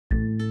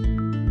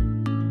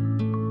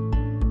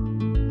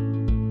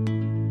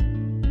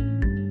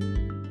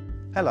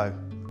Hello,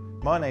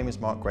 my name is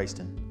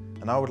Grayston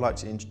and I would like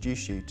to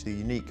introduce you to the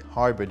unique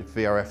Hybrid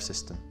VRF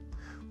system,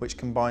 which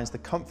combines the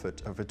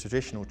comfort of a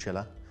traditional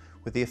chiller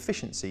with the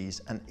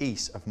efficiencies and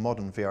ease of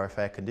modern VRF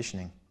air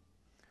conditioning.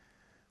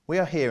 We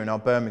are here in our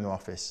Birmingham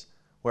office,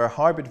 where a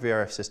Hybrid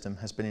VRF system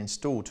has been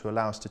installed to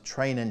allow us to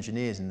train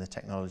engineers in the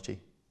technology.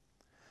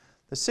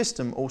 The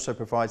system also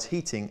provides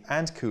heating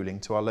and cooling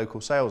to our local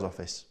sales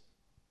office.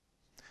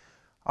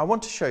 I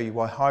want to show you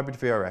why Hybrid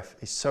VRF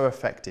is so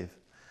effective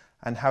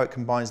and how it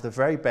combines the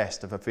very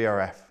best of a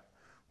VRF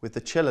with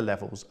the chiller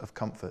levels of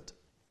comfort.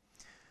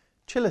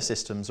 Chiller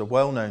systems are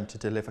well known to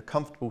deliver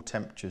comfortable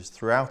temperatures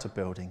throughout a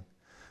building,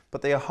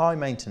 but they are high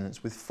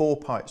maintenance with 4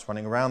 pipes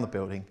running around the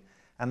building,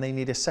 and they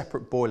need a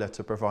separate boiler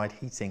to provide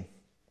heating.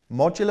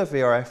 Modular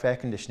VRF air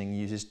conditioning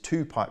uses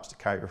 2 pipes to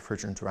carry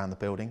refrigerant around the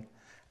building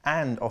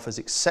and offers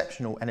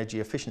exceptional energy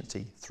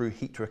efficiency through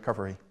heat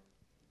recovery.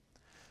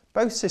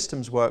 Both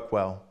systems work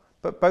well,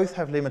 but both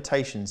have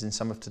limitations in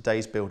some of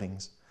today's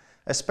buildings,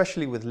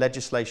 especially with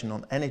legislation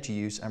on energy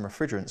use and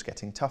refrigerants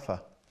getting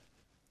tougher.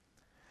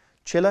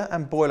 Chiller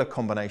and boiler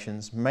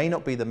combinations may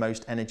not be the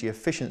most energy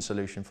efficient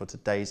solution for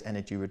today's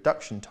energy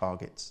reduction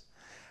targets,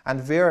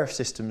 and VRF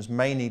systems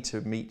may need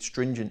to meet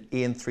stringent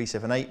EN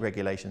 378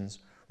 regulations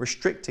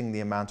restricting the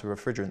amount of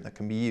refrigerant that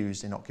can be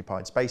used in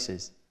occupied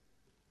spaces.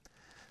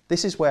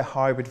 This is where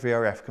Hybrid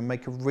VRF can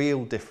make a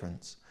real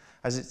difference,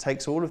 as it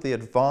takes all of the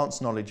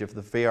advanced knowledge of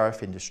the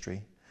VRF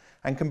industry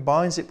and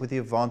combines it with the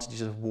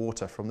advantages of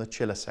water from the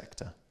chiller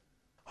sector.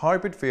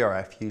 Hybrid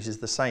VRF uses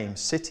the same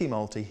City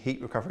Multi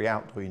heat recovery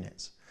outdoor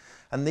units,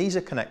 and these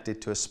are connected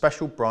to a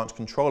special branch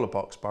controller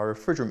box by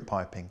refrigerant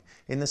piping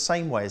in the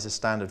same way as a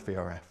standard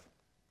VRF.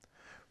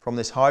 From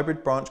this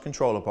hybrid branch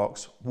controller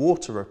box,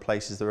 water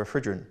replaces the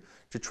refrigerant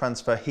to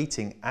transfer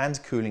heating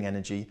and cooling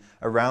energy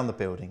around the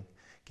building,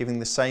 giving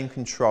the same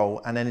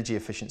control and energy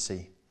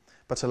efficiency,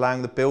 but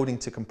allowing the building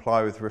to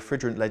comply with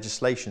refrigerant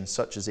legislation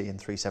such as EN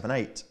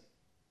 378.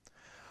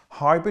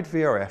 Hybrid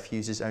VRF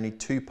uses only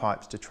 2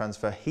 pipes to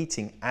transfer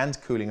heating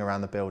and cooling around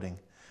the building,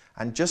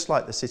 and just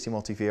like the City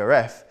Multi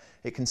VRF,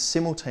 it can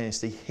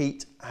simultaneously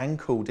heat and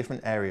cool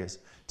different areas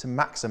to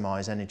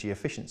maximise energy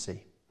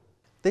efficiency.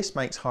 This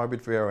makes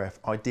Hybrid VRF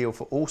ideal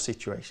for all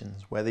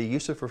situations where the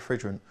use of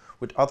refrigerant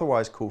would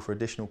otherwise call for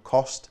additional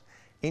cost,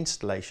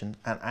 installation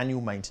and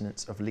annual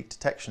maintenance of leak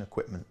detection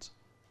equipment.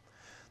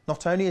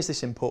 Not only is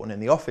this important in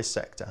the office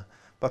sector,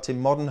 but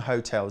in modern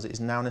hotels it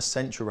is now an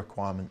essential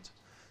requirement.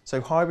 So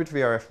Hybrid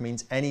VRF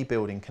means any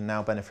building can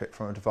now benefit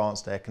from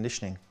advanced air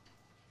conditioning.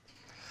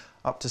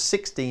 Up to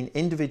 16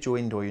 individual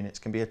indoor units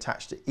can be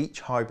attached to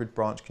each hybrid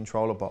branch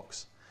controller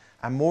box,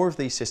 and more of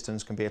these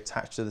systems can be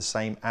attached to the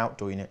same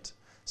outdoor unit,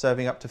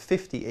 serving up to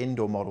 50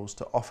 indoor models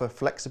to offer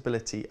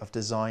flexibility of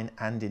design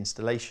and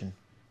installation.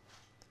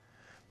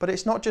 But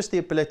it's not just the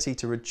ability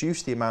to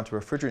reduce the amount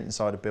of refrigerant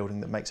inside a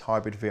building that makes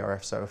Hybrid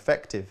VRF so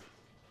effective.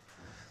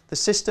 The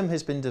system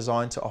has been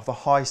designed to offer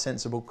high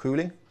sensible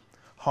cooling,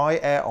 high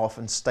air off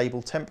and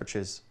stable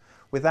temperatures,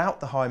 without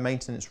the high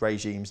maintenance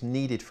regimes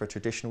needed for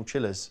traditional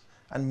chillers,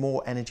 and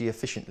more energy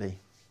efficiently.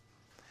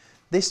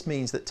 This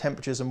means that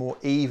temperatures are more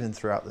even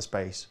throughout the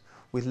space,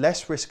 with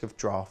less risk of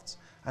drafts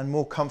and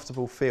more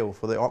comfortable feel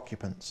for the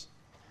occupants.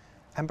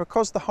 And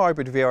because the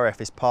Hybrid VRF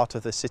is part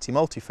of the City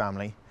Multi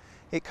family,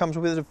 it comes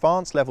with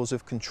advanced levels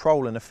of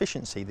control and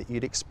efficiency that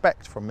you'd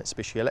expect from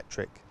Mitsubishi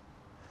Electric.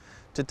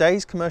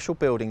 Today's commercial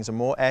buildings are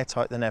more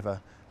airtight than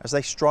ever, as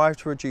they strive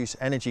to reduce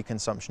energy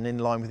consumption in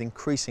line with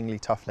increasingly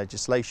tough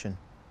legislation.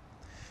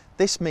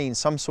 This means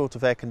some sort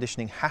of air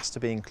conditioning has to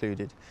be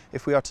included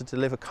if we are to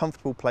deliver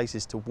comfortable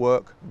places to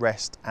work,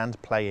 rest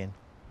and play in.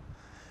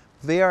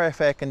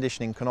 VRF air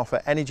conditioning can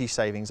offer energy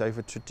savings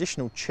over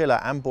traditional chiller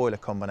and boiler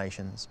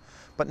combinations,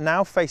 but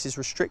now faces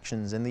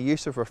restrictions in the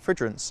use of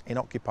refrigerants in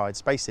occupied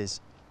spaces.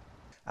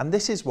 And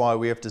this is why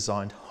we have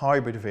designed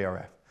Hybrid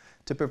VRF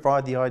to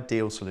provide the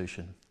ideal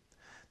solution.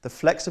 The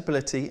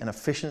flexibility and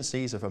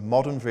efficiencies of a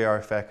modern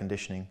VRF air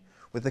conditioning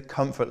with the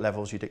comfort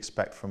levels you'd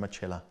expect from a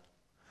chiller.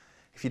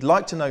 If you'd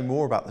like to know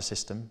more about the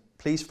system,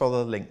 please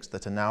follow the links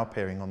that are now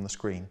appearing on the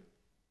screen.